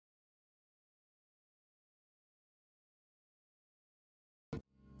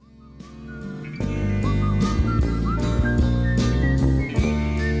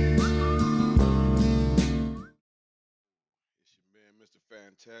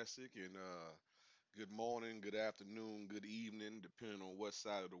fantastic. And good morning, good afternoon, good evening, depending on what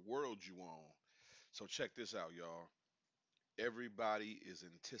side of the world you on. So check this out, y'all. Everybody is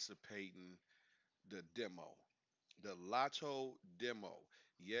anticipating the demo, the Lotto demo.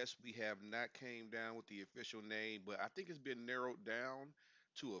 Yes, we have not came down with the official name, but I think it's been narrowed down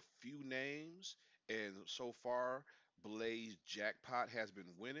to a few names. And so far, Blaze Jackpot has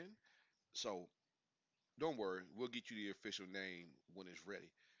been winning. So don't worry, we'll get you the official name when it's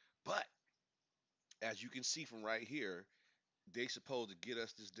ready. But as you can see from right here, they supposed to get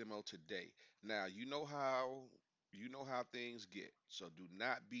us this demo today. Now you know how things get. So do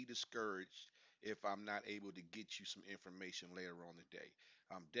not be discouraged if I'm not able to get you some information later on today.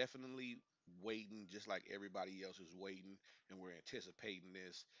 I'm definitely waiting just like everybody else is waiting, and we're anticipating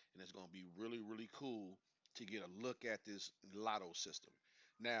this, and it's going to be really really cool to get a look at this lotto system.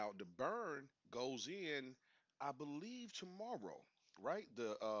 Now the burn goes in, I believe, tomorrow, right?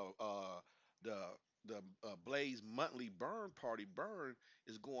 The Blaze monthly burn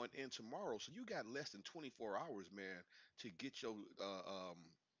is going in tomorrow. So you got less than 24 hours, man, to get your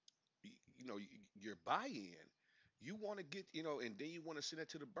your buy-in. You want to get, and then you want to send it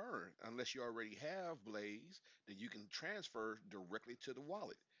to the burn. Unless you already have Blaze, then you can transfer directly to the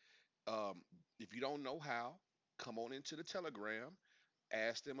wallet. Um, if you don't know how, come on into the Telegram.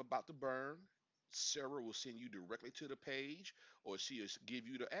 Ask them about the burn. Sarah will send you directly to the page, or she'll give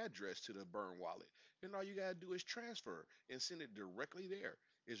you the address to the burn wallet. And all you gotta do is transfer and send it directly there.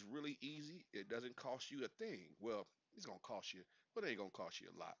 It's really easy. It doesn't cost you a thing. Well, it's gonna cost you, but it ain't gonna cost you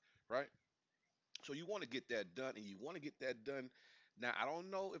a lot, right? So you want to get that done, and you want to get that done. Now I don't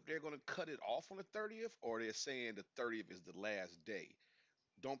know if they're gonna cut it off on the 30th, or they're saying the 30th is the last day.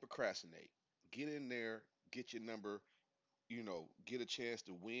 Don't procrastinate. Get in there, get your number, get a chance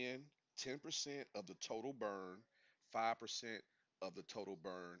to win 10% of the total burn, 5% of the total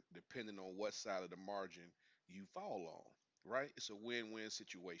burn, depending on what side of the margin you fall on, right? It's a win win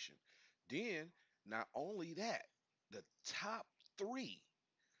situation. Then, not only that, the top three,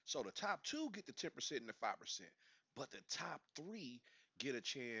 so the top two get the 10% and the 5%, but the top three get a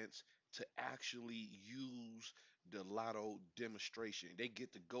chance to actually use the lotto demonstration. They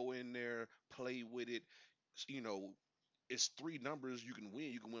get to go in there, play with it, you know, it's three numbers you can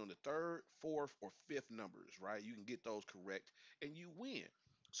win. You can win on the third, fourth, or fifth numbers, right? You can get those correct and you win.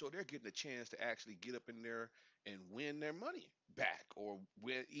 So they're getting a chance to actually get up in there and win their money back or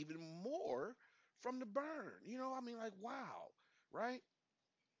win even more from the burn. I mean, like, wow, right?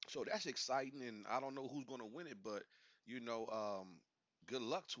 So that's exciting. And I don't know who's going to win it, but, you know, um, good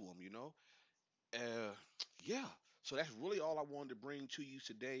luck to them. Uh, yeah. So that's really all I wanted to bring to you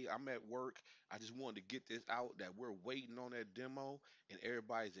today. I'm at work. I just wanted to get this out that we're waiting on that demo and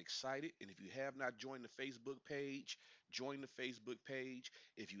everybody's excited. And if you have not joined the Facebook page, join the Facebook page.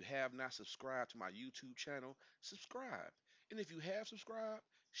 If you have not subscribed to my YouTube channel, subscribe. And if you have subscribed,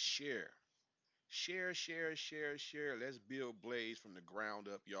 share. Share, share, share, share. Let's build Blaze from the ground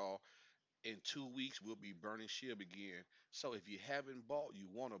up, y'all. In 2 weeks, we'll be burning shib again. So if you haven't bought, you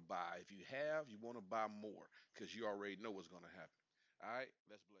want to buy. If you have, you want to buy more because you already know what's going to happen. All right,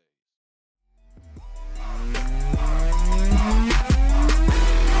 let's blaze.